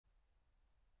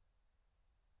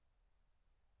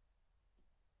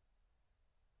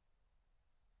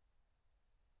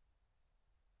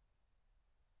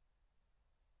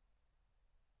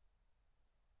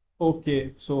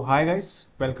Okay, so hi guys,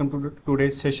 welcome to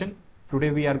today's session.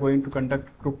 Today we are going to conduct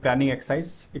group planning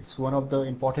exercise. It's one of the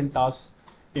important tasks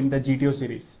in the GTO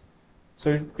series.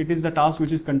 So it is the task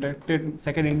which is conducted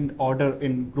second in order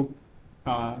in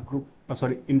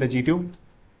in the GTO.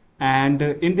 And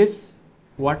in this,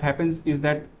 what happens is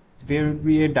that there will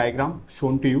be a diagram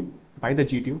shown to you by the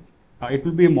GTO. It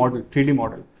will be a model, 3D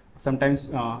model. Sometimes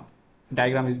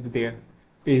diagram is there.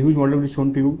 A huge model will be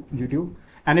shown to you, GTO,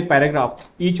 and a paragraph.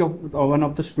 Each of one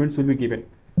of the students will be given.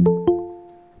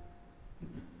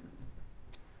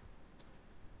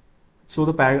 So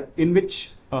the in which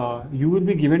you will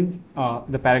be given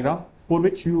the paragraph for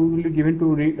which you will be given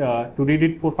to read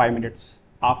it for 5 minutes.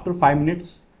 After 5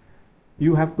 minutes,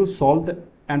 you have to solve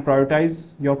and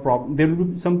prioritize your problem. There will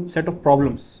be some set of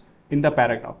problems in the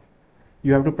paragraph.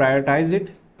 You have to prioritize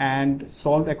it and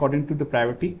solve according to the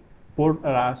priority. For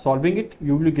solving it,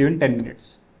 you will be given 10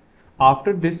 minutes.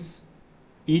 After this,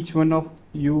 each one of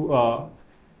you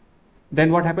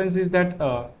then what happens is that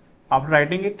after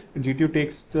writing it, GTO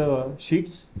takes the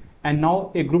sheets, and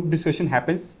now a group discussion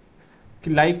happens,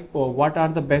 like what are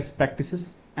the best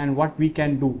practices and what we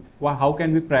can do, how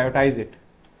can we prioritize it.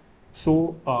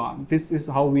 So this is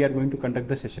how we are going to conduct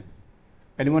the session.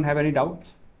 Anyone have any doubts?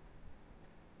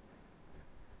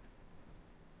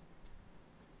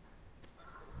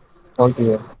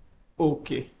 Okay.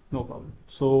 Okay, no problem.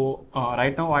 So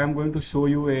right now I am going to show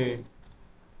you a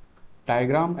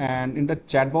diagram, and in the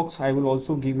chat box I will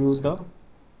also give you the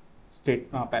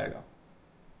paragraph.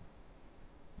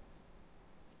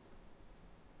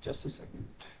 Just a second.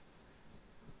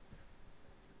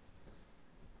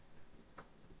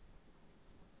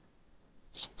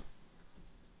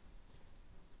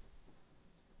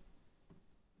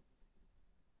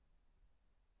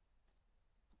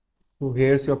 So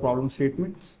here's your problem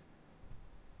statements.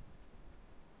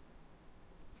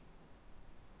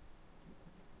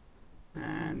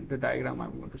 And the diagram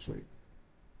I'm going to show you.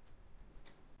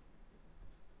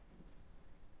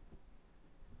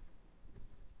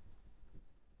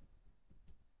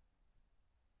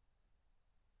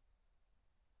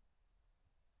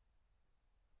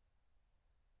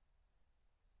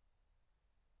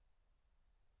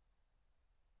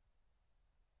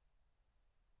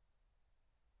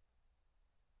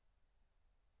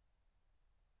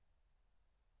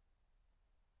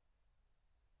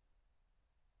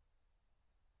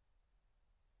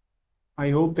 I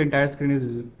hope the entire screen is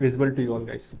visible to you all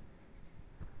guys.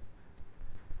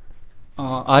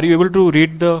 Are you able to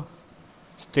read the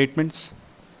statements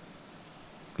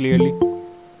clearly?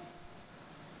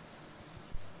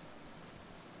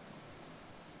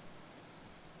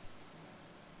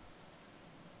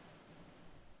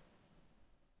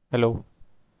 Hello.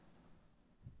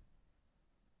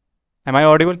 Am I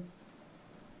audible?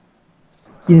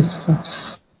 Yes, sir.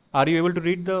 Are you able to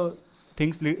read the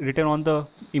things written on the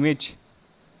image?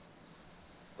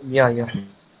 Yeah.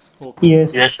 Okay.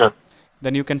 Yes. Yes, sir.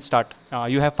 Then you can start.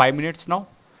 You have 5 minutes now.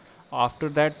 After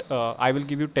that, I will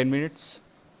give you 10 minutes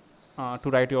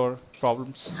to write your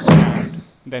problems, and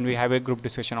then we have a group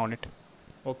discussion on it.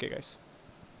 Okay, guys.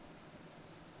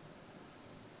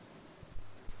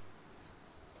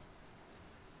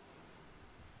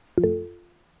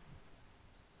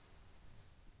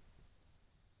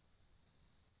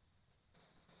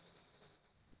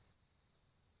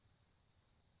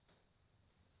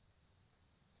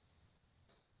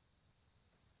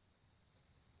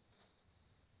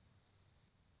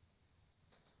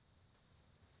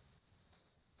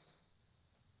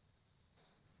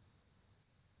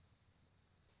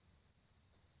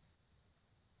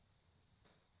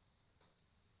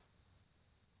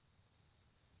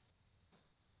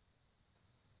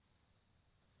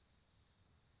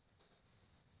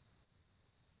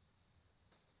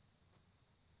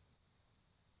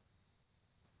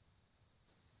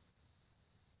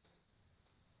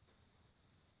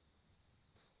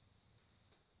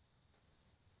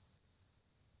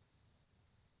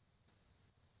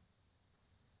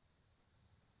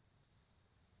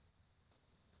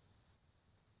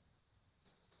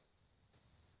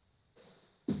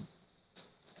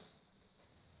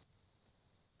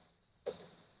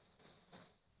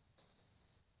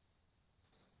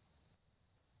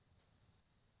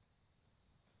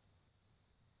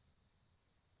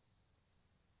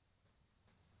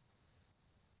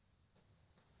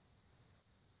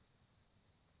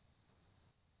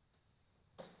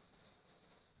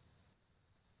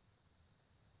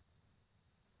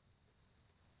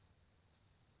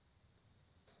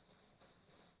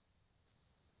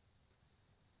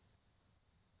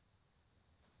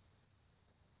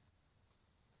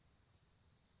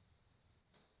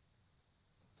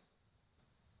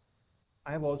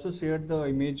 I have also shared the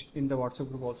image in the WhatsApp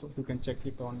group also. You can check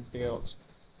it on there also.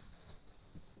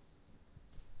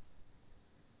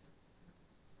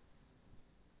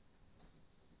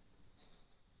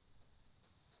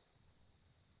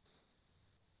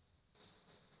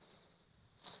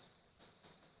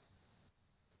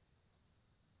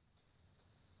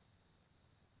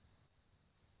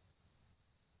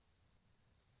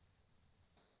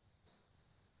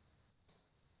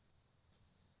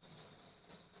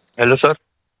 Hello, sir.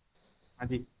 हाँ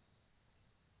जी.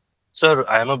 Sir,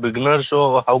 I am a beginner,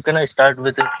 so how can I start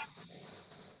with it?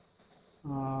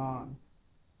 Uh,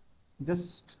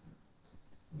 just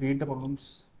read the problems.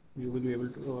 You will be able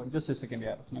to. Just a second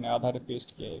यार. मैंने आधार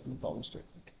paste किया है एक problem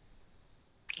statement.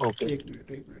 Okay. एक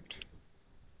minute एक minute.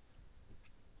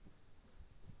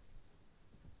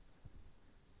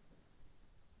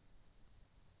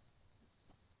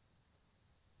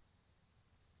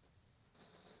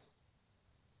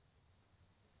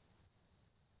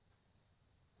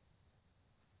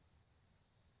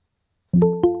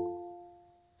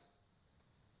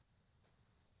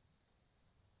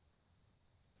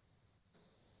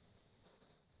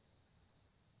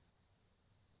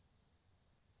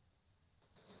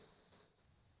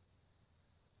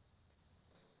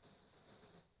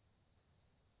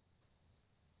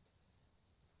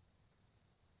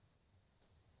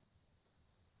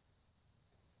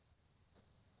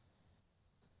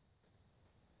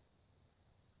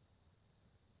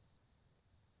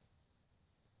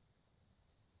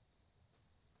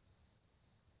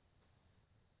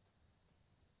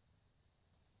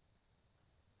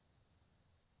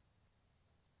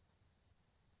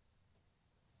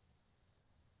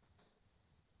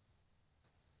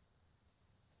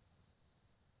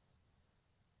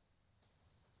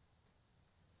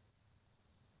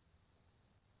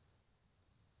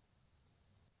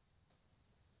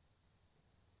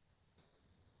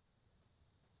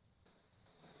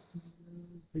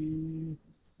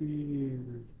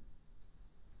 Field.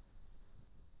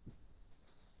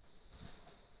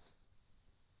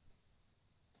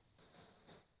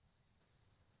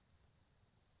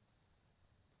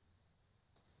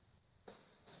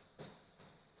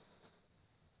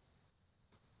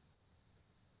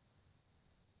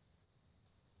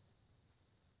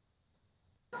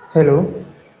 Hello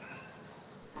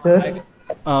sir.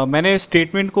 मैंने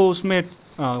statement को उसमें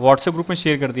व्हाट्सएप ग्रुप में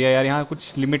शेयर कर दिया यार. यहाँ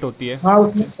कुछ लिमिट होती है. हाँ,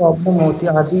 उसमें प्रॉब्लम होती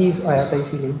है, अभी आया था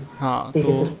इसीलिए। हाँ ठीक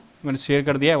तो है सर। मैंने शेयर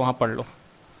कर दिया है, वहाँ पढ़ लो.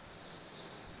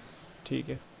 ठीक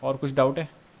है. और कुछ डाउट है?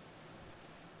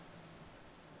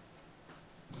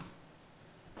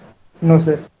 No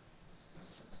sir.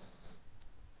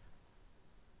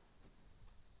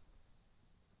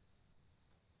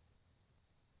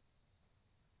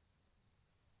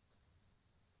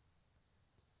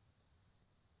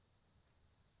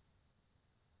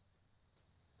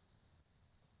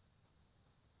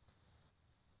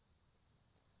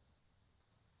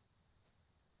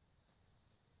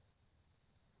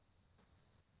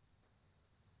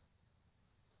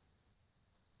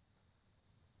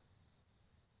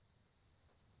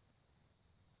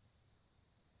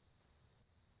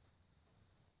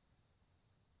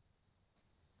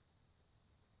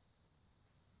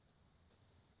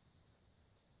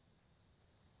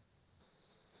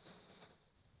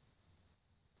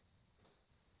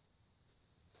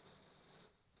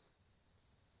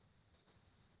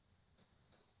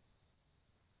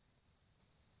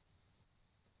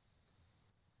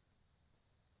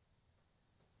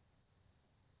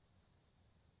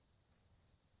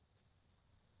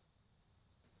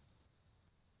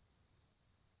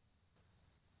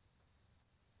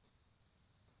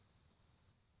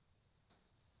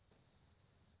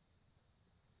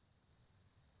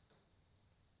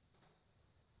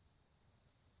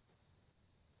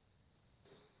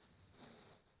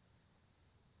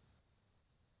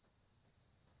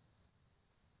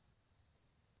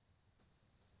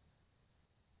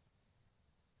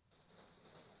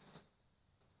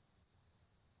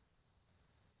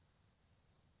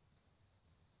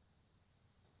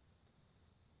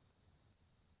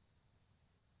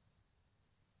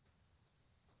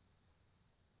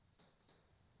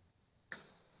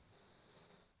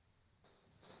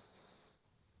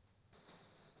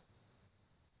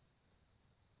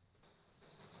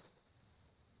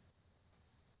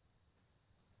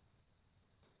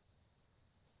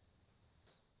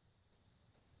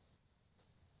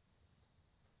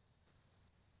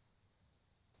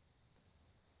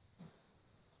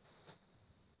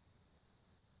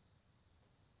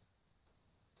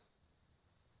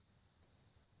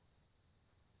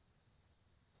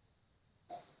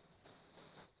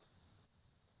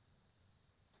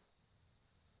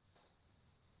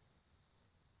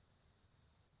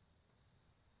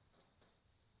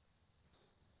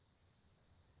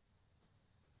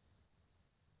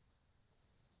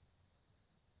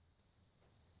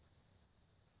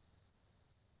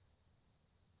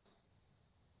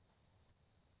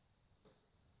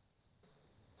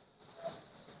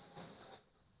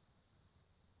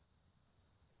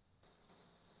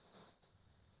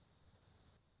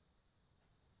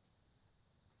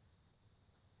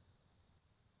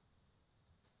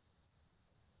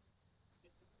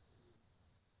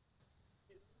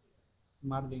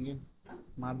 मार देंगे,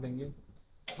 मार देंगे।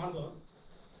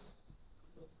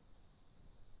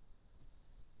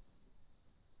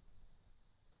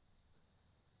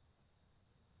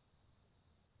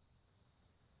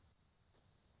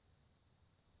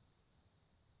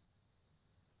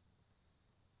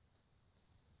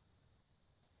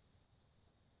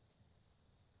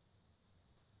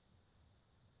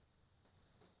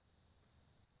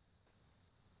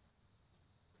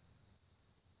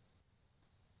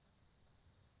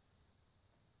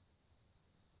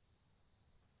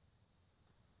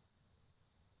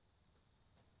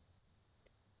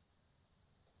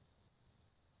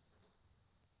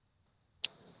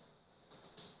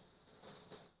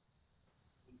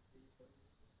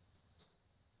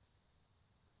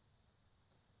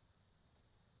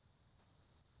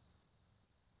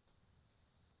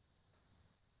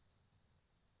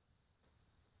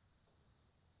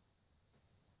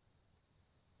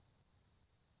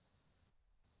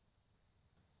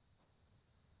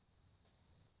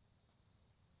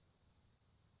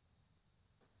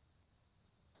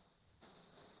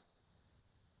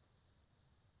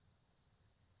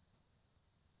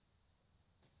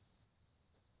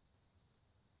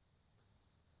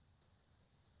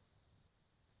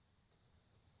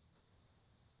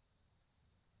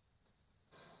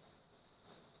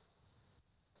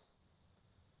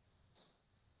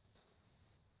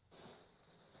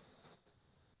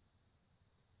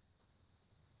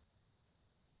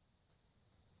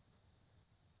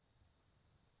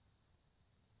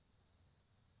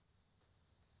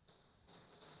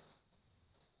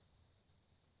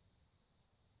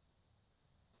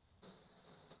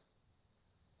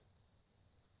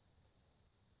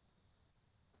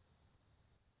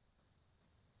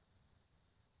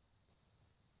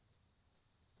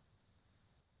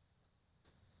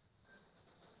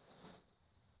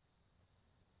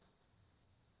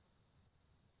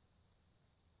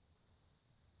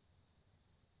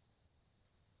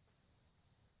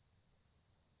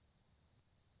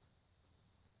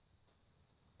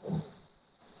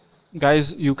 Guys,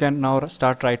 you can now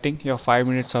start writing. Your 5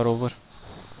 minutes are over.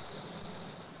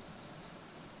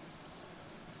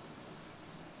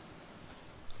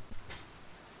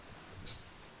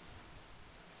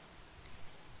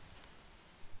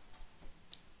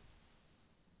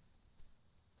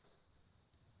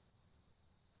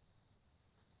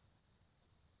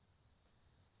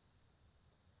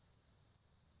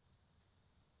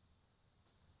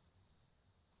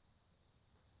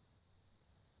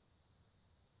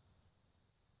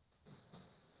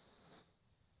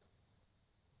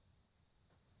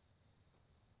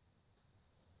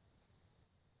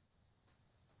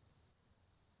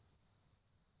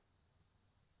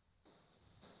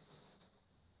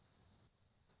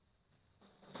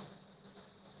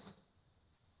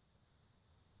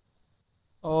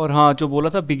 और हाँ, जो बोला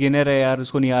था बिगिनर है यार,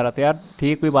 उसको नहीं आ रहा था यार।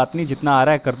 ठीक, कोई बात नहीं, जितना आ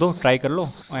रहा है कर दो, ट्राई कर लो।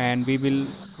 एंड वी विल,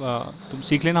 तुम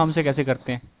सीख लेना हमसे कैसे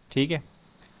करते हैं, ठीक है।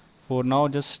 For now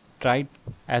just try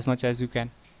as much as you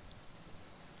can.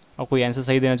 और कोई आंसर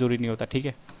सही देना जरूरी नहीं होता, ठीक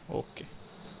है। Okay.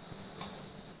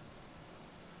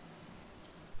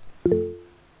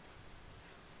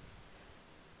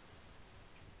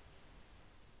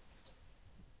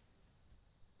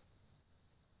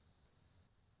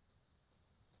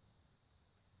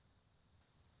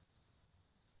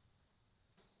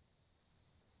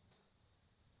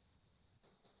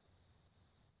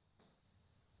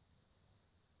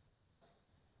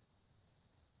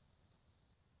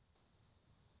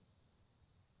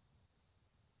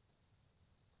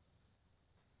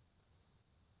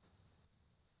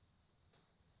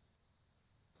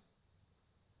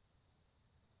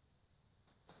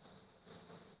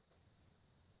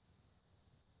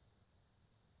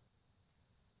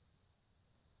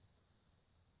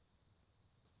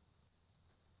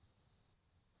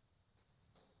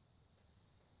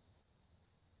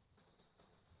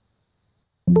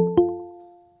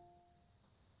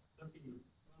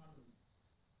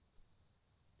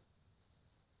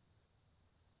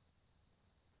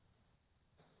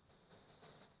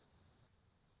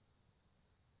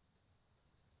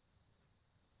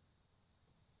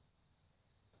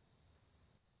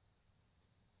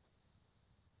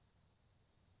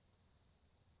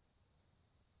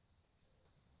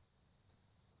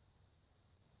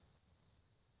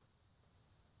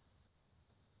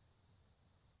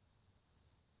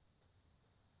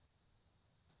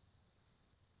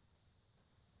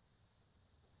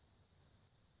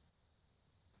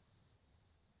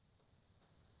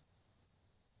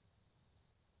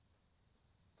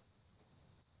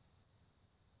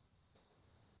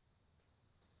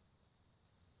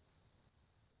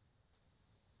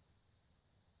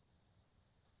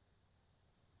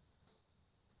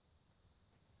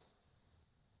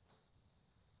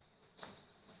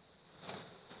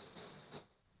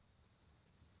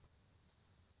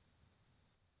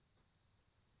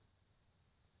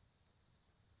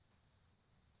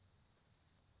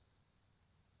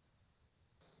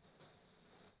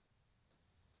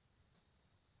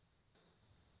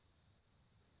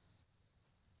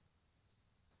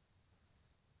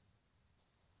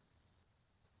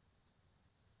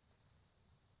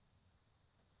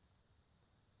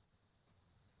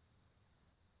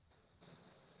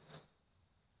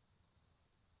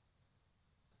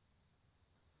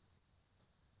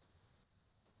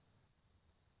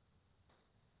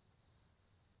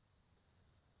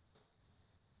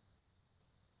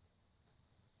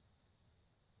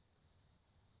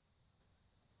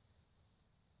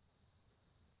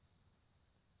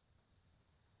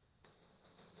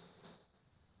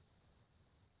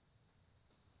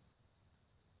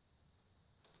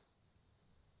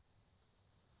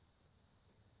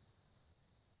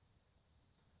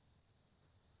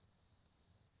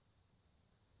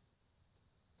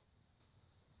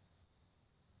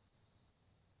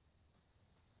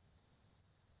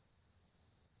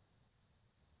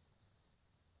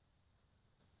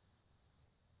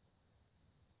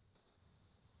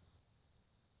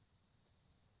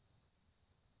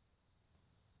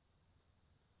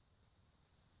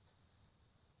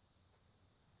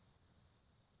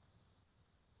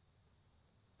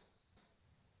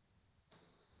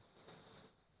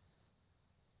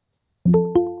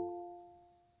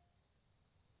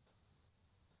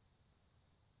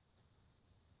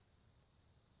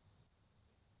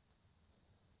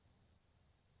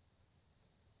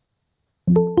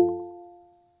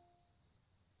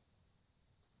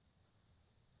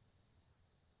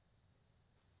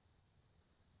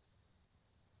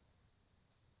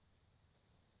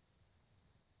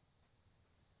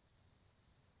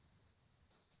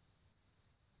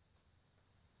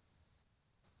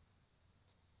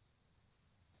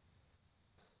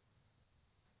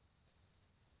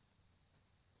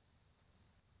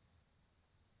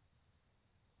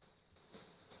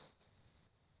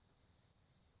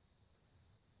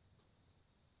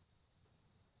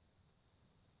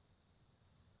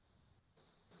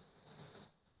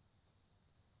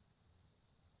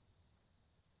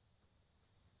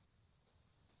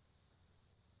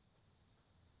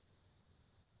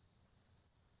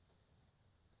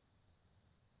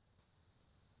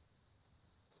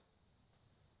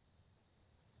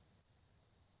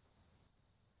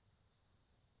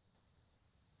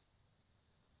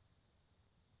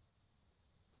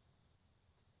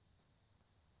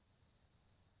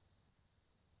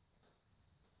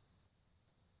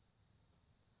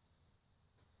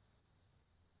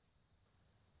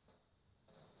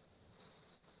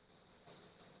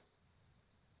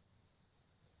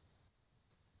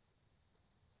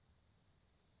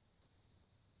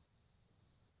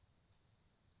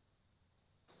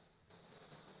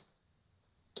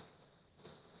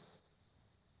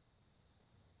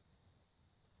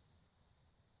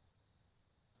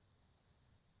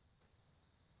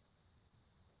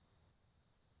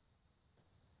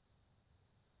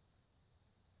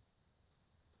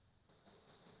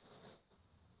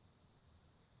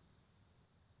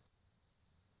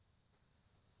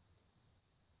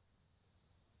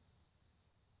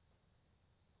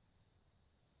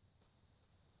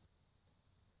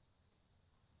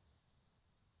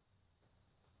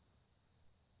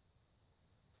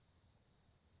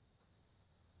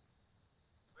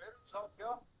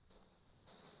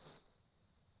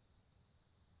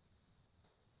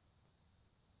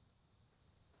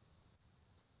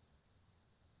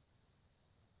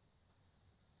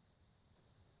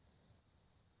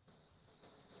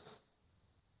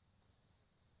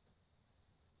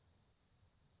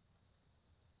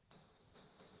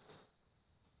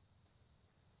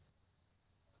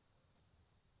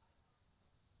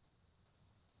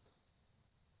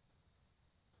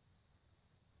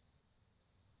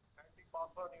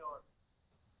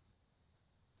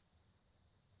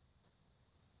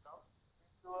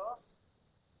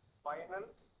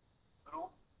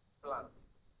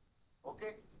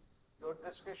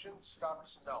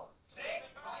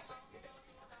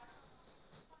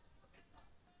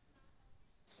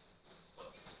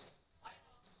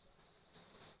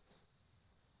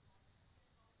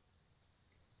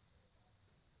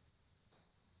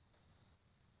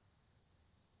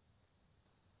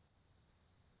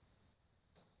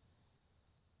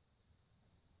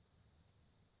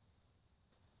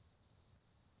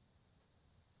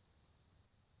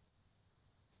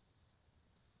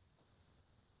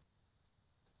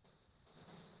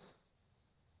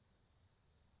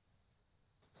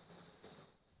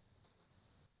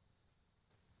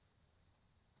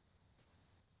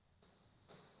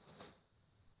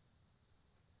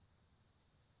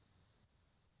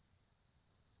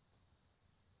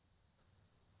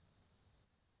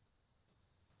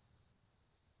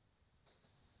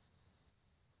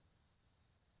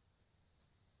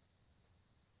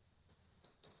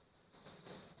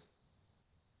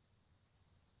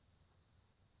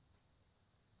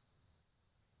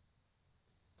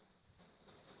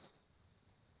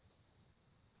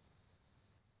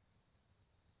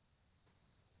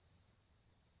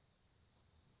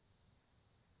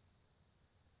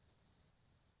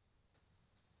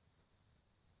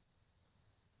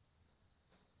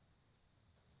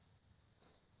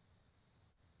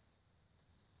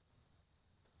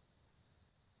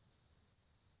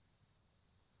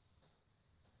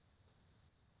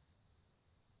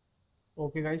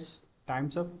 Okay, guys,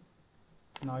 time's up.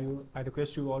 Now I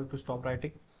request you all to stop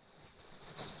writing.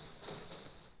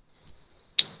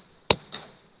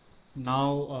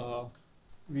 Now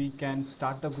we can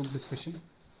start the group discussion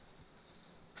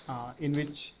in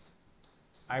which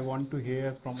I want to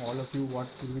hear from all of you what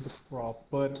will be the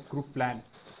proper group plan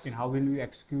in how will we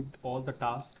execute all the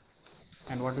tasks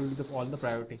and what will be all the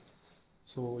priority.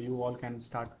 So you all can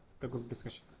start the group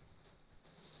discussion.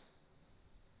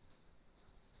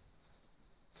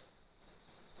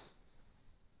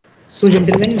 So,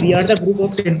 gentlemen, we are the group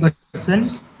of 10 person.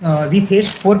 We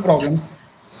faced 4 problems.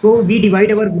 So we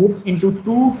divide our group into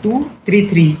 2, 2, 3,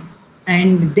 3,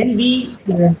 and then we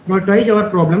prioritize our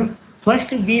problem.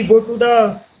 First, we go to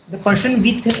the person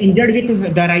with injured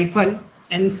with the rifle,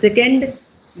 and second,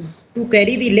 to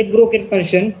carry the leg broken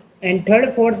person, and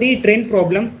third for the train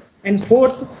problem, and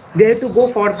fourth they have to go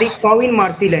for the cow in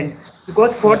Marseilland,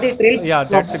 because for the train Yeah,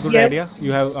 that's a problem good we have. idea.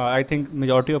 You have, I think,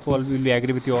 majority of all will be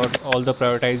agree with your all the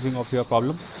prioritizing of your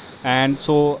problem. And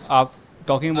so,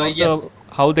 talking about the Yes.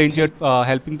 how the injured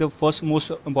helping, the first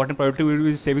most important priority will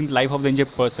be saving the life of the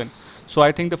injured person. So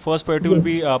I think the first priority will Yes.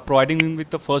 be providing him with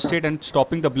the first aid and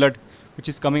stopping the blood which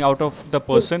is coming out of the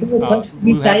person So first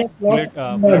we who tie have a cloth bullet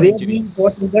where injury. we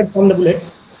got injured from the bullet,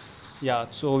 Yeah,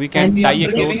 so we and can See, tie a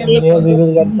after cloth giving him the where we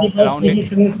will get the because around this it, is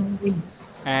coming from the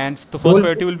and the first whole.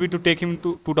 priority will be to take him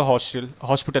to the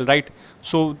hospital, right?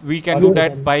 So we can do hospital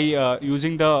that by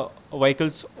using the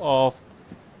vehicles of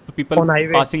the people on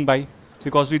highway. passing by,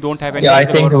 because we don't have any Yeah, I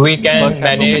vehicle think or we bus can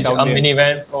have broken manage down a there.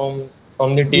 minivan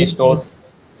from the tea Yes, stall yes.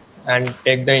 and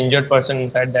take the injured person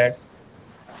inside that.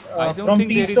 I don't From think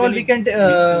tea there is stall any we can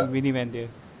minivan there.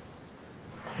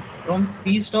 from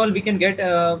tea stall we can get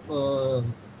a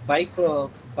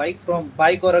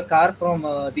bike or a car from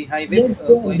the highway Yes,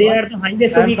 going they on, are the highway,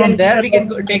 so and we from can get there a we can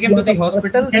take him to lot the of bus. We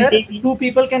hospital. can There take it. two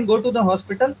people can go to the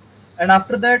hospital, and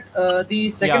after that the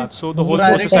Yeah, second so the whole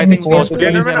process, priority I which think we the have to hospital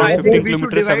take. is Gentlemen, around I think 15 we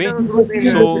should kilometers divide away. our group in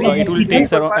So it will three take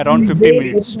people per around 15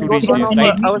 minutes to because reach one there, of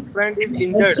right? our friend is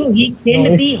injured. Also, he No,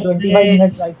 sent it's the 25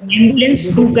 minutes. I think ambulance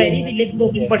it to will be 10 carry the minutes leg to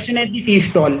reach broken there. person at the tea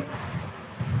stall.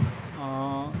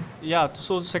 Yeah,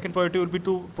 so the second priority will be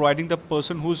to providing the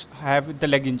person who's have the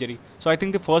leg injury. So I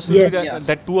think the first will be Yes. Yeah.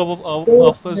 that two So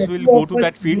of us will two go of to us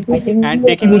that field go I to think and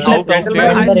take him the out of gentlemen,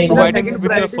 there, I think the providing second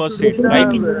with the priority first should be aid, right?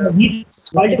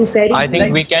 the to carry I think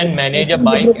Like we can manage a the leg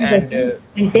bike broken and person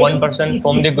and take one him person to the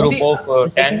from the stall, group see, of the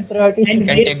 10 second priority and should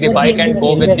can be wait take the for the bike and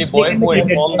go ambulance with less the to boy take him who to the damage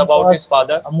treated. informed and about cause his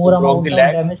father a more who broke the amount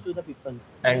of leg. damage to the people.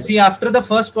 And See, after the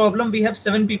first problem, we have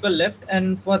 7 people left,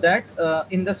 and for that,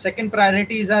 in the second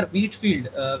priority is our wheat field,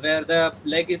 where the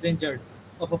leg is injured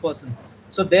of a person.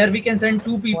 So there we can send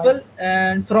two Why? people,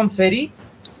 and from ferry,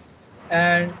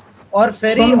 and or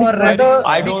ferry, From the or I rather think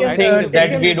I we don't can think take that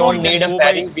him we we don't from. can need a go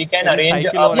by ferry. We can any arrange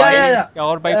cycle a or Yeah, bike yeah, bike. yeah.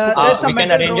 or by foot That's a We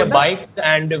can metal arrange a roller. bike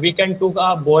and we can took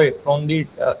a boy from the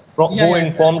Yeah, who yeah.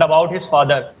 informed about his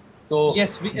father. So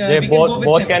Yes, they we can go with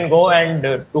both him. can go and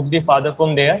took the father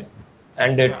from there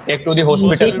and take to the So first we hospital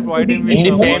will take him to provide the him tea with in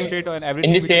the stall. first same aid and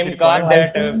in everything the which is same car required, So I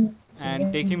that think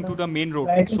and take him to the main road,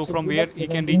 priority so should from be where like he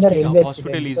can preventing reach the a railway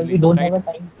hospital accident because we easily, don't have right? a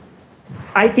time.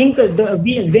 I think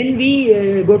when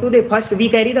we go to the first, we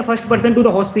carry the first person to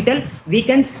the hospital. We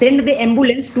can send the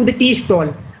ambulance to the tea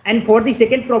stall. And for the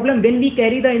second problem, when we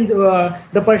carry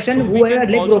the person So we who has can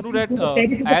a leg also do broken, that, to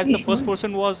carry to the as tea the first stall.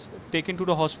 person was taken to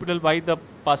the hospital by the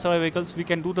passerby vehicles, we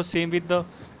can do the same with the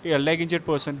leg injured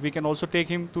person. We can also take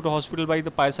him to the hospital by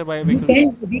the passerby vehicles,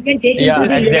 We can take him yeah to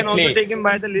the Yes, we leg can also exactly take him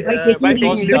by the by taking by him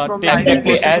taking because lift with from the taking highway. the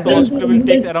exactly the person to as the send the hospital will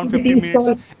take ambulance around to the 15 tea minutes, stall,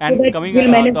 so and that coming he will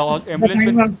manage the the ambulance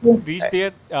time will also. reach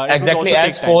there. It would exactly also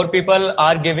as take time. four people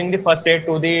are giving the first aid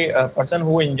to the person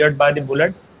who injured by the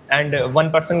bullet and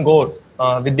one person goes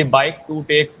with the bike to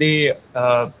take the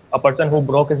a person who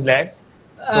broke his leg,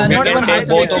 so we Not Gentlemen, can one I take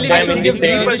person. think both of Actually, we I them should in think the give.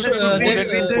 three same. We person should. should be For There's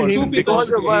that with two person, him people. because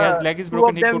because his leg is two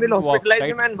broken, of he them will couldn't walk, hospitalize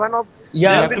right? him and We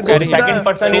Yeah, have will to go the carry to him. second the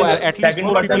person So is at least second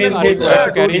four person people is are his required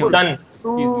to carry his him son.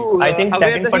 easily. I think aware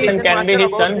second the See, person station can be master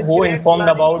his about son the who event informed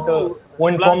planning about to who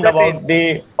blast informed the about train.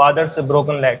 the father's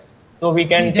broken leg. So we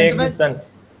see, can take his son.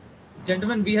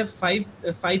 gentlemen, we have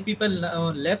five people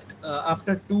left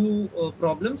after two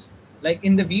problems. Like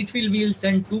in the wheat field, we'll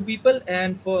send two people,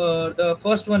 and for the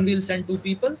first one, we'll send two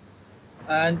people,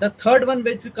 and the third one,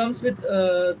 which comes with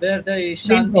where the Main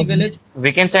Shanti problem. village.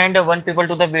 We can send one people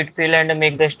to the wheat field and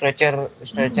make the We stretcher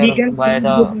can send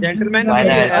the person Gentlemen, with by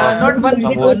the help of Not one,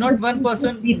 some wood. the not one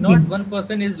person, with not him. one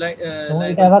person is no,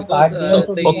 it liable have a because cart. They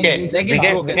also take the Okay, use of leg We is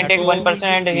can cart. we broken. can take one So So person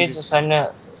and use his it. son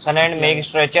and Yeah, make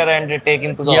stretcher and take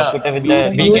him to the yeah, hospital with We the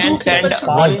can we use can two the people send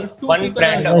should be. Cart Two one people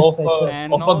are friend as a allowed. stretcher.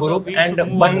 and of a now group we and should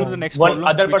move on to the next one problem,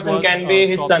 other which person was can be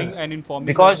his stopping son. and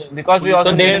informing the because we police So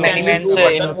also and need there many can be men two ambulance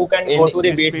person who can go to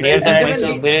the beat especially field in and Gentlemen, this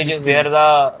we villages rescue. where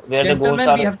the goals gentlemen,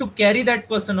 we are. have to carry that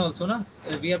person also, na.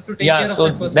 We have to take yeah. care of So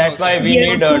that person that's also. why we we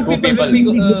So have need to two two people will people. be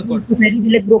to good. carry the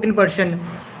leg broken person.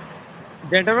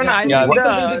 Gentlemen, Yeah, I two Yeah, think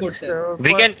people will be good there.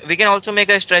 We can also make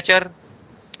a stretcher.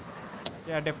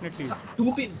 Yeah, definitely.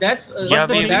 Two people. That's Yeah, But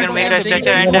the we thing that can is, only make I'm a saying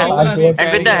stretcher that we so have a how cart will how. we there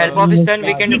and with carry the to help of his use son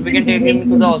cart. We we can can take carry him him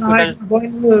to the in cart. hospital. Boy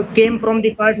who came from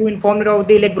the cart who informed about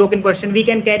the leg broken person. We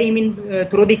can carry him in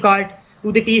through the cart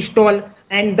to the tea stall,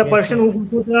 and the Yes, person sir. who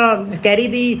to the carry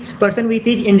the person with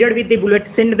is injured with the bullet,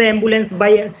 send the ambulance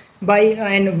by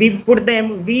and we put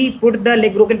the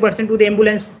leg broken person to the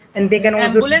ambulance, and they can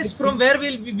also Ambulance from where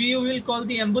you will call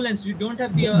the ambulance? We don't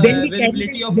have the then we carry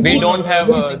availability of We phone don't or have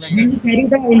something like when that. we carry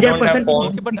the we injured don't have person to the phone.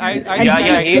 Okay, but hospital, I and Yeah, think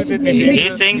yeah. I He's agree with his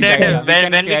he's saying his that idea. We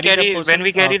can when we carry the carry person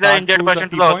the car injured to the person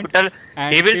to T the point, hospital,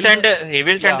 and till he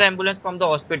will send yeah, the ambulance from the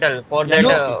hospital for yeah, that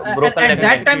No, broken at leg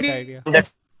that's that a man, time great we idea. that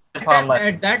farmer.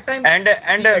 at that time And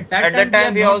at that at that time we time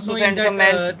are we not also knowing send some that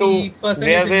men the to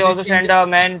person is where we also send a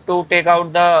man to take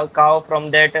out the cow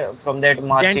from that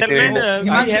market Gentlemen, field No,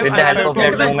 we Himanshu, have with the help another of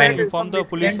that problem gentlemen, that woman. inform some the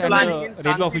police and gentlemen, planning the in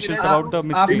railway Shanti officials village about to the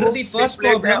after remove the miscreants. fish first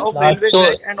plate problem, of Last, railway so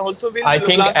track, and also I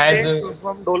will think blast train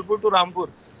from Dolpur to Rampur.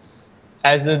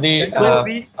 as the So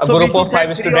gentlemen, a we group should of send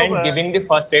five three of students giving the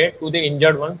first aid to the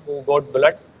injured one who got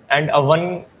blood, and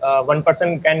one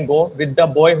person can go with the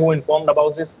boy who informed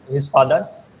about his father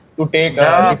to take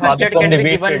The the no, first father aid from can the be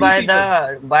wheat given field. two by people.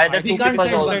 the I We two think can't we people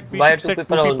send should one. set by two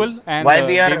two people people, and why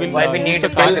they will why we use need the five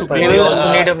car to people? reach We Till also the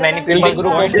need many till the people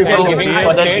group of point, students and to giving there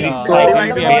first the aid we site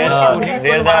will divide be our able where to work stop in him,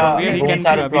 equal where he goons can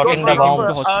are we because plotting can the take one of him to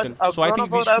the bombs. us, hospital. So I one think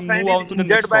of we our should friend move is on to the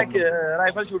next injured by problem.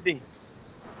 rifle shooting.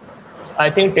 I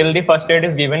think till the first aid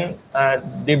is given,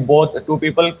 the both two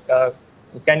people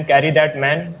can carry that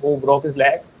man who broke his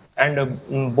leg,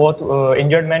 and both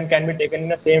injured men can be taken in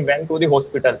the same van to the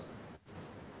hospital.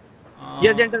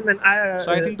 Yes, Uh, gentlemen.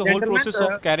 so I think the whole Gentlemen, process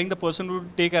of carrying the person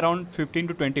would take around 15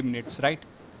 to 20 minutes, right?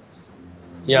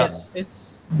 Yeah. Yes,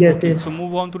 it's yes, Okay, yes. so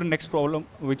move on to the next problem,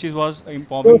 which is was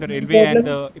So informing the three railway and problems,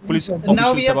 the three police problems.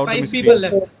 now we officials have about the 5 people miscreants.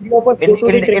 So left. three of us go to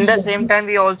the In train the same station. time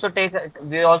we also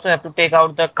have to take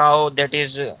out the cow that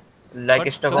is like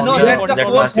But stuck the on No, main that's the the important that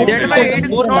problem fourth is market to field. gentlemen, take out that's the the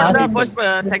it is fourth two not the problem. people. first,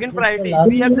 second That's the priority.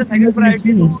 last We have the question second has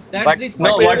priority missing. to That's But the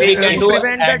No, but what we can do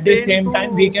prevent the at the train same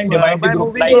time, we to can divide the by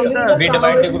group moving like from Saving the the we cow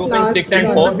divide the is group in last 6 and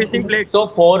from the 4. fishing priority. plates. So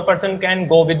 4 person can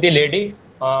go with the lady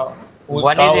whose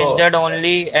one is cow. injured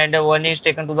only and one is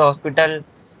taken to the hospital.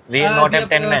 We will not We have have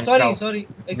 10 men now. sorry,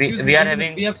 excuse me, We are gentlemen.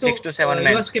 We having have to. 6 to 7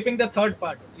 You are men. skipping the third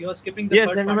part. You are skipping the Yes,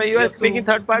 third part. gentlemen, you We are have speaking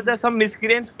to third part. There are some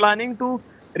miscreants planning to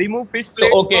remove fish So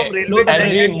plates from okay, railway load the as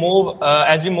we bridge. track.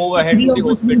 move ahead Three to the of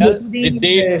us will go hospital to with the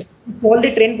the solve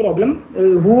the train problem.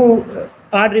 Who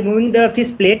are removing the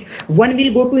fish plate? One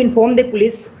will go to inform the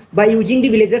police by using the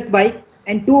villagers' bike,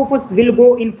 and two of us will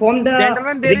go inform the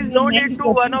Gentlemen, there is railway no man. need to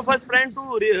one of us friend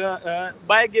to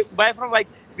buy from bike.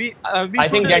 We I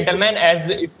should think, gentlemen, as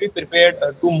if we prepared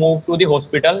to move to the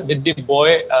hospital with the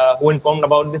boy who informed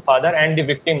about the father and the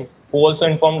victim who also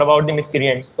informed about the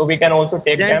miscreants, so we can also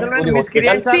take them to the gentlemen, hospital.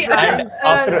 miscreants are See, And planning.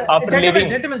 after leaving,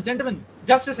 gentlemen.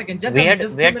 Just a second, gentlemen.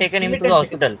 Just We give had me, taken give him me to the 10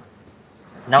 seconds. hospital.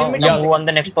 Give me Now 10 yeah, move on seconds.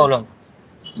 the next problem.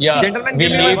 yeah, See, Gentlemen, we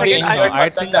give me one leave the second. injured I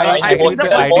person think in I the think the the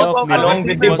hospital first idea group of of along leaving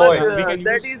three with the was members boy. we can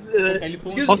that use is the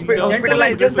telephone excuse me,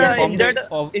 gentlemen. to hospitalizes Just a the inform second. the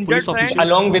injured police injured friend. officials,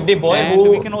 Along with the boy and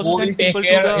we can also who will send take people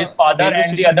to care his the father railway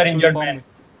and the station other to injured inform man. it.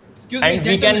 Excuse me, And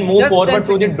we can gentlemen. move Just 10 forward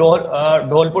to the seconds.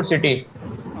 Dholpur city.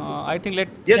 I think let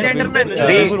Yes, Gentlemen, gentlemen. just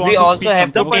 10 people We want seconds. to also speak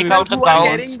have The something. to Okay, take everyone out persons the who are speak cow.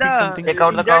 one, carrying speak the something. Take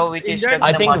out the cow which is stuck injured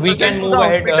in I the think we market can person field. to the move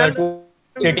ahead hospital to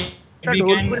to city. the We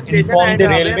can Dholpur station inform and the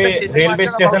where the station railway master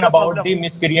about station the about the problem.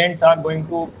 miscreants are going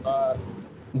to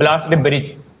blast the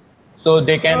bridge, so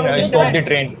they can stop Gentlemen, the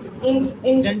train.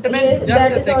 gentlemen, Yes, just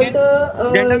that a is second. also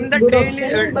a Gentlemen, good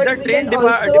option, but the we can train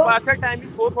also departure time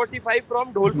is 4:45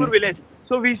 from Dholpur village.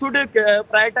 So we should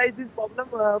prioritize this problem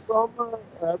from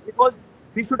because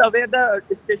we should aware the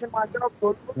station master of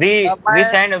Dholpur by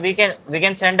We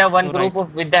can send a one So right.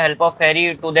 group with the help of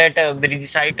ferry to that bridge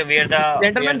site where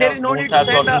gentlemen. There the is no goons need to are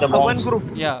send plotting the one bombs. group.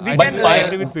 Yeah, We I can think But I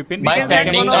agree with Vipin. by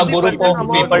send one sending of a the group person of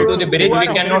among people to the who bridge, are we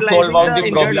cannot solve hospitalizing out the the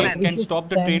injured We problem. man. can we should stop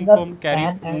the train send the from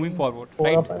carrying van moving and forward, four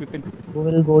right, of us Vipin? who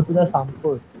will go to the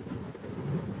Sampur.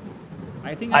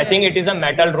 I think I think it is a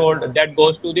metal road that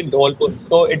goes to the Dholpur,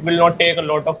 so it will not take a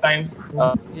lot of time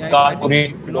Yeah, I car to think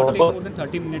reach it will not take Dholpur. more than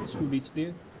 30 minutes to reach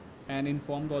there and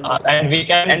inform all the And we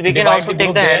And can we can divide also the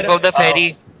take group the help there. of the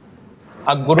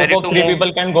A group ferry of to three move.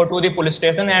 people can go to the police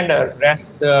station, and rest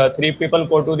 3 people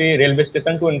go to the railway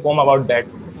station to inform about that.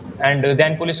 And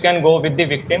then police can go with the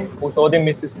victim who saw the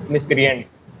miscreant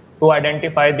to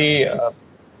identify the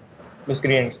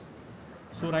miscreants.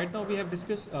 So right now we have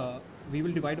discussed, we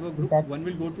will divide our group. That One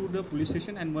will go to the police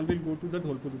station and one will go to the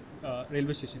Dholpur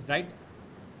railway station, right?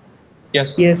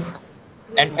 Yes. Yes.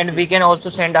 And Okay. we can also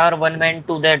send our one man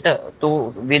to that to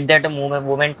with that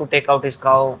woman to take out his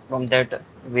cow from that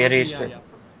Okay, yeah, yeah.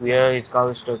 where his cow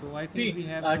is stuck. So I think See, we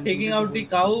have taking concluded the out the whole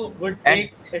cow would And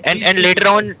take at least and 2 people.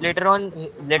 later on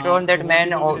the that whole man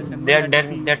people will assemble at the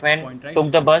T that man point, right?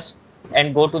 took the bus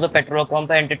and go to the petrol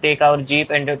pump and to take our jeep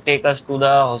and to take us to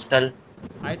the hostel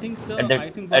I think at what the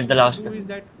we should last. do is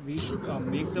that we should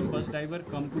make the bus driver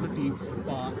come to the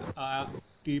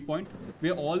T point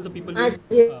where all the people will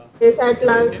Yes, at join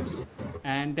last. them,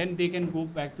 and then they can go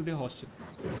back to their hostel.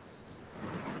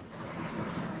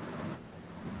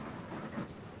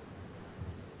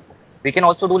 We can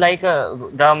also do like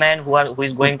the man who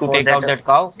is going to take out that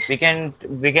cow. We can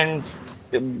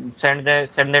send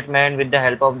that man with the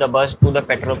help of the bus to the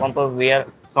petrol pump where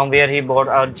from where he bought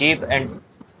our jeep and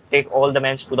take all the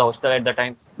men to the hostel at the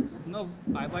time. No,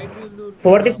 why do you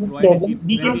For the first provide a problem, jeep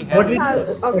we when can they what have we Once their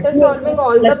do, bus? after two of solving us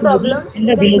all the plus lady problems, and we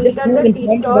the can villager meet at who the tea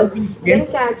informed stall, about the then incidents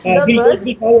catch will the take bus,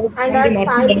 the cow and from the at 5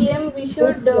 marshlands p.m. we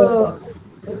should.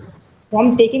 because from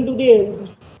taking to the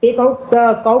take out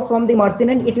the cow from the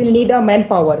marshland, it will need a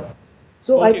manpower.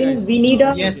 So I Okay, guys. think we need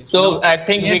a Okay. Yes. So Now, I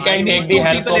think we Yes, I can we take need want the two to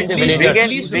help people of at the least, We villagers can at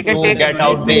least we two can to take people. get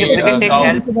out the we can take cow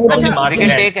help from the Acha, we can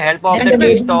market. take help of the tea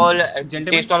gentlemen, stall tea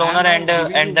gentlemen, stall I am owner now giving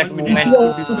you and that 1 minute woman to who,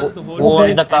 discuss the whole who owned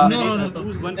plan the and car. no, no, narrate. no, no.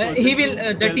 Choose one He person will. to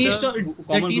tell the The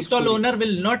common tea group stall story. owner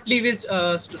will not leave his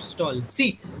stall.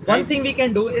 See, one Guys, thing we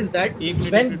can do is that एक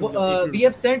minute when रुक जाओ, एक minute we रुक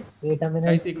have जाओ. sent. Wait a minute.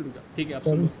 Guys, एक minute रुक जाओ. ठीक है, आप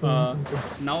Sorry, सुनो. saying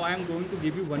something. Now I am going to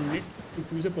give you 1 minute to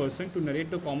choose a person to narrate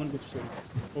the common group story.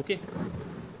 Okay.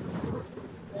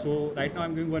 So right now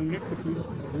I'm giving 1 minute to choose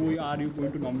who are you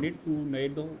going to nominate to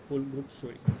narrate the whole group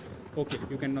story. Okay,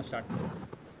 you can now start.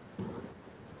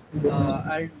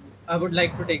 I would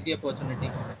like to take the opportunity.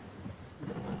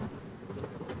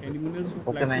 Anyone else would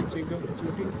Okay, like to man. take the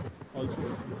opportunity also?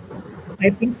 I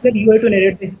think sir you have to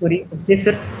narrate the story. Yes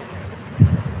sir.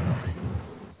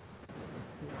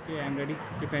 Okay, I'm ready.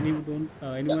 If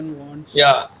anyone wants.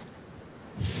 Yeah,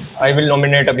 I will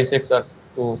nominate Abhishek sir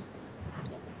to group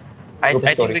I think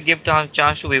story. we give the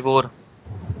chance to Vibhor.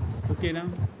 Okay now.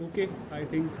 Okay, I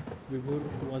think Vibhor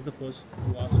was the first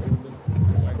to ask for the.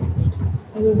 So I think also.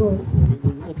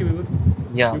 Okay, Vibhor,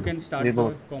 Yeah, you can start Vibhor.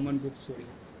 the common group story.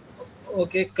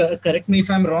 Okay, correct me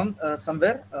if I'm wrong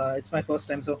somewhere. It's my first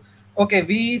time. So, okay,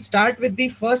 we start with the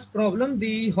first problem,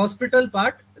 the hospital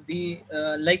part. The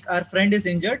like our friend is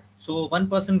injured, so one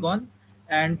person gone,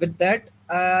 and with that,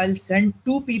 I'll send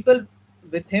two people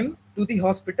with him to the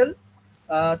hospital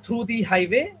through the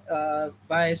highway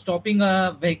by stopping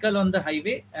a vehicle on the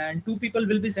highway, and two people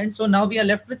will be sent. So now we are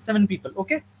left with 7 people.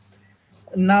 Okay.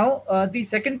 Now the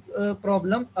second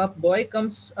problem, a boy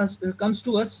comes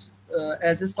to us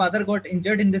as his father got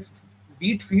injured in the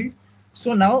wheat field.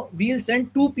 So now we'll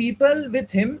send two people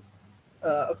with him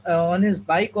on his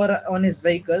bike or on his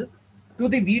vehicle to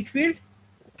the wheat field.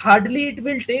 Hardly it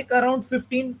will take around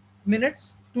 15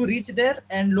 minutes to reach there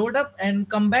and load up and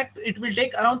come back. It will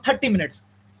take around 30 minutes.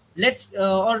 Let's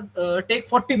or take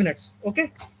 40 minutes.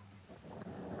 Okay.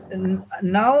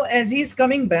 Now as he's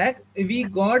coming back, we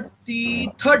got the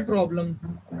third problem,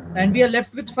 and we are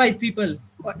left with 5 people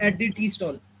at the tea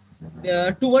stall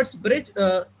towards bridge.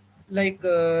 The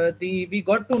we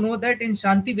got to know that in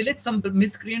Shanti village some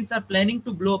miscreants are planning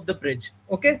to blow up the bridge.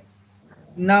 Okay.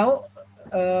 Now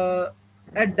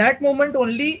at that moment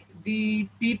only the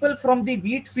people from the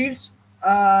wheat fields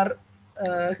are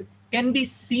can be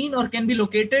seen or can be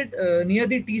located near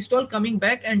the tea stall, coming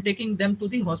back and taking them to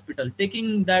the hospital,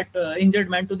 taking that injured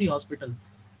man to the hospital.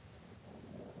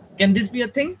 Can this be a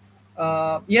thing?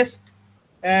 Yes.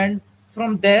 And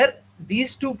from there,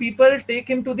 these two people take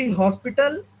him to the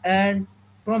hospital, and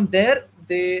from there,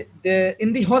 they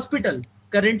in the hospital.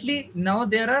 Currently, now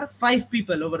there are 5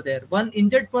 people over there. One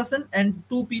injured person and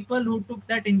two people who took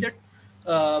that injured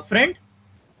friend,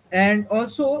 and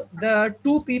also the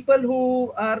two people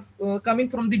who are coming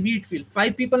from the wheat field.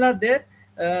 5 people are there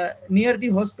near the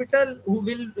hospital who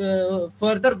will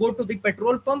further go to the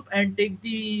petrol pump and take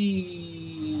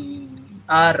the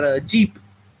our jeep,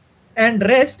 and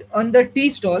rest on the tea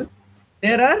stall.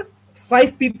 There are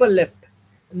 5 people left.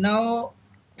 Now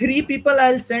 3 people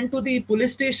I'll send to the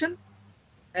police station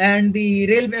and the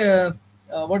railway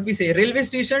what we say railway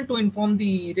station to inform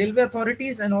the railway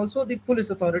authorities and also the police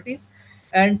authorities,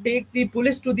 and take the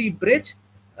police to the bridge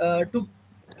to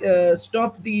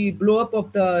stop the blow up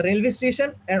of the railway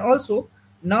station. And also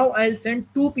now I'll send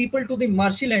 2 people to the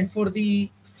marshy land for the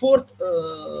fourth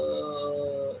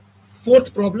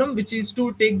problem, which is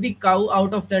to take the cow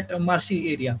out of that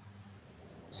marshy area.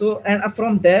 So and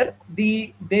from there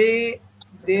they'll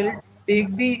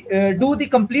take the do the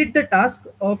complete the task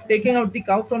of taking out the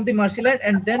cow from the marshy land,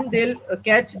 and then they'll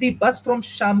catch the bus from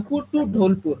Shampur to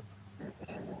Dholpur.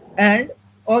 And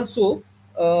also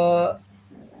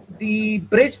the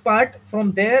bridge part,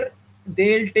 from there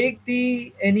they'll take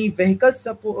the any vehicle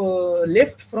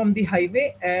lift from the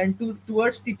highway and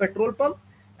towards the petrol pump,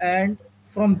 and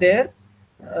from there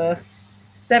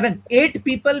 8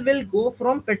 people will go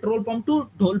from petrol pump to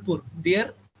Dholpur,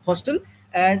 their hostel,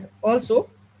 and also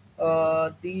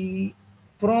the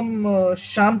from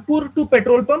Shampur to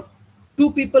petrol pump,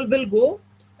 2 people will go,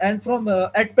 and from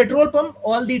at petrol pump,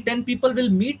 all the 10 people will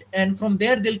meet, and from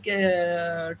there they'll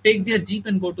take their jeep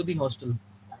and go to the hostel.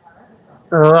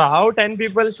 How 10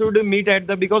 people should meet at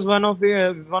the, because one of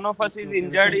us is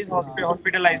injured, is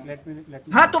hospitalized. Let me.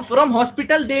 हाँ, तो from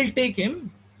hospital they'll take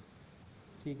him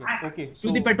Okay.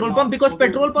 to the So petrol now- pump, because okay,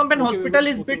 petrol pump and okay, hospital okay,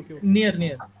 is okay, bit okay.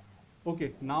 near.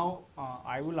 Okay, now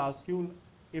I will ask you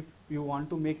if you want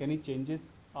to make any changes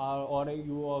or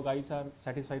you guys are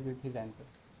satisfied with his answer.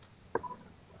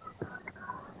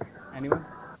 Anyone?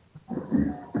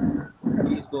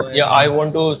 Please go ahead. Yeah, I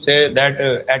want to say that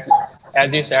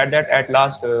as he said that at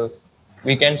last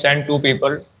we can send 2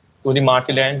 people to the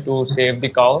marshland to save the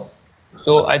cow.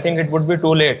 So I think it would be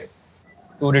too late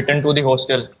to return to the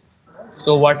hostel.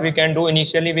 So what we can do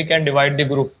initially, we can divide the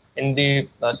group in the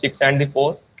 6 and the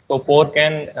 4. So 4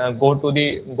 can go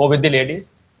with the lady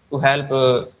to help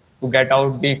to get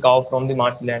out the cow from the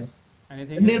marshland.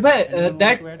 Anything else? Nirbhay, Anyone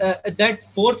want to add? that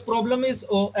fourth problem is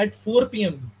at 4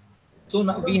 p.m. So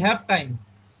now we have time.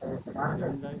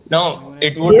 Anyone, guys? Now Anyone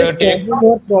it else? would We are take. solving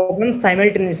our problems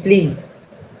simultaneously.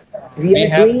 We We are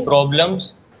have doing,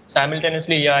 problems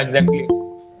simultaneously. Yeah, exactly.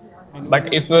 Anyone But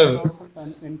wants if to add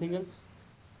on anything else?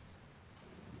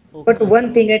 but Okay,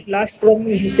 one thing at last problem,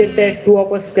 you said that two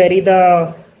of us carry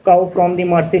the cow from the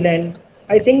Marseille.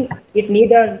 I think it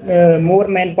need a more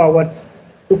manpowers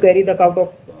to carry the cow of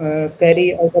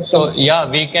carry out of the so, yeah,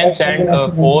 we can out from the send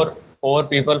Marseille. four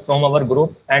people from our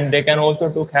group, and they can also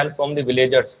took help from the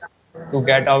villagers to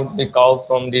get out the cow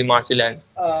from the marshy land.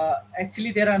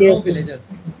 Actually, there are Yes, no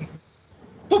villagers.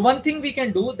 So one thing we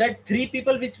can do, that 3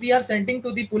 people which we are sending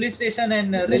to the police station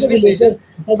and railway station,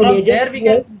 the from villagers there we who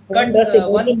have can informed cut us about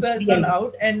the one person incident.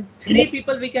 out, and 3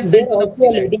 people we can There send to the also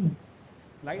a land. lady.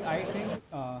 like I think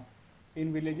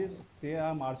in villages there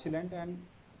are marshy land and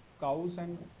cows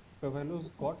and buffaloes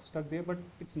got stuck there, but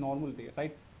it's normal there,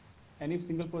 right? Any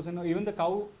single person or even the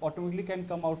cow automatically can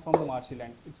come out from the marshy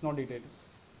land. It's not needed.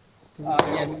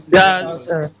 Yes. Yeah,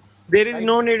 Also, there is Right?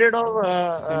 no needed of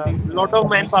Sending lot of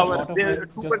just a manpower. lot of There,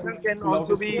 men two just to persons can pull out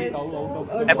also a be cow out of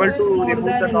the able marshy to land.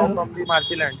 remove the cow from the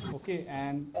marshy land. Okay,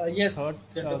 and third, yes,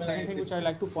 gentlemen, I second thing agree which with I you.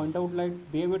 like to point out, like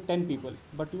there were 10 people,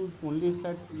 but you only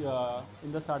said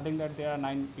in the starting that there are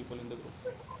 9 people in the group.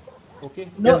 Okay.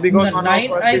 Yes, No, because one of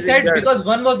 9 us I is said injured. because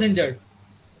one was injured.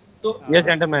 So Yes,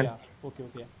 gentleman. Yeah. Okay.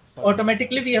 Yeah. Sorry.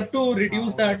 automatically we have to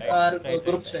reduce All right. that our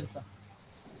group Right. strength.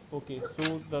 Okay. So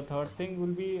the third thing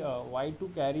will be why to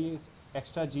carry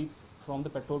extra jeep from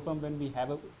the petrol pump when we have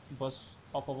a bus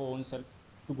of our own self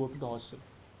to go to the hostel,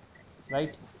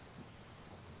 right?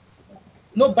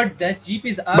 No, but that jeep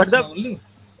is But ours the now only.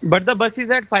 but the bus is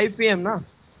at 5 p.m. na.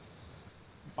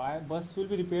 Bus will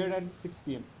be repaired at 6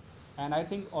 p.m. and I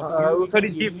think automatically we can Sorry,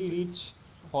 jeep. easily reach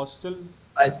hostel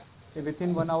I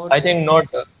within 1 hour I think not.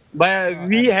 But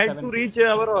we at had 7 to p.m. reach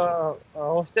our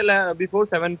hostel before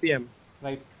 7 p.m.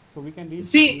 Right, so we can reach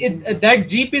See, using bus. that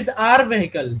jeep is our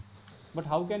vehicle. But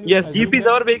how can you Yes, jeep assume is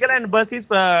that? our vehicle and bus is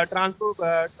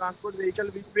transport vehicle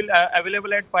which will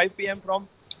available at 5 p.m.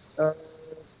 Uh,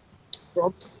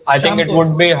 from I think it Shampur.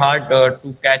 would be hard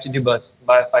to catch the bus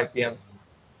by 5 p.m.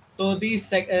 So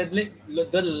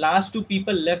the last 2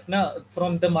 people left now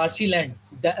from the marshy land.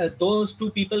 Those 2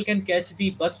 people can catch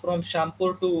the bus from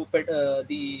Shampur to petrol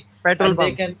and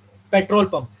they pump. can petrol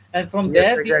pump, and from Yes,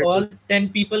 there the exactly. all 10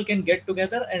 people can get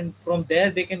together, and from there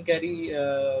they can carry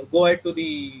go ahead to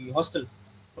the hostel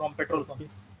from petrol pump Okay.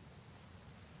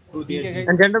 to ठीक their है jeep. guys.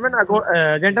 And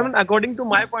gentlemen, Yeah. according to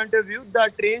my point of view, the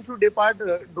train should depart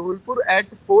Dholpur at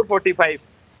 4:45,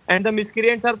 and the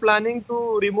miscreants are planning to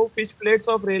remove fish plates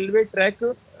of railway track.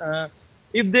 Uh,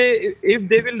 if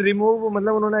they will remove,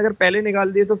 मतलब उन्होंने अगर पहले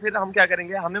निकाल दिए तो फिर हम क्या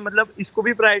करेंगे? हमें मतलब इसको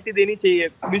भी प्रायोरिटी देनी चाहिए.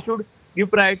 We should give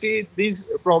priority this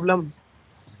problem.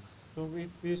 So if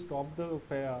we stop the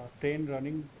train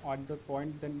running at the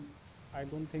point, then I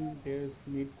don't think there is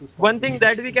need to stop One thing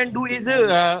that we can do is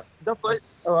and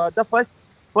the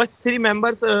first three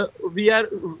members we are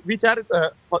which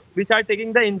are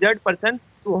taking the injured person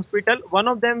to hospital. One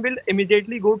of them will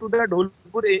immediately go to the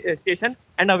Dholpur station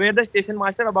and aware the station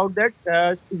master about that.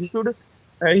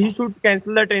 He should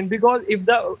cancel the train, because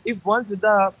if once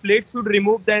the plates should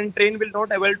remove, then train will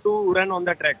not able to run on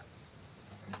the track.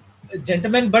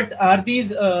 Gentlemen, but are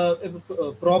these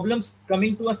problems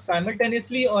coming to us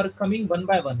simultaneously or coming one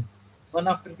by one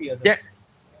after the other?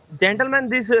 Gentlemen,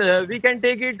 this we can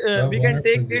take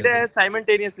it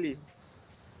simultaneously.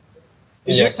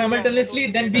 Is it Yes. simultaneously?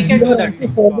 Then we can do that To thing.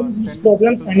 solving these Send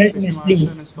problems to the system simultaneously.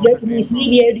 master and solve Yet the same initially problem.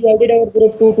 we had divided our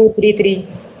group 2, 2, 3, 3.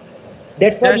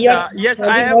 That's why Yes, we are yes,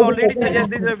 I solving have all the already problems. suggested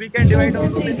this. We can divide our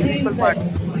group into equal parts.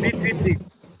 3, 3, 3.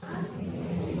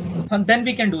 And then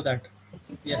we can do that.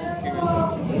 Yes, we will.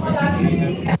 We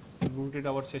have concluded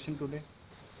our session today.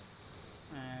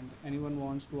 And anyone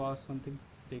wants to ask something,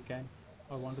 they can,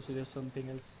 or want to suggest something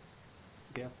else,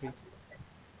 they are free.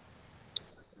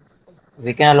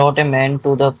 We can allot a man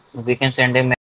to the. We can send a man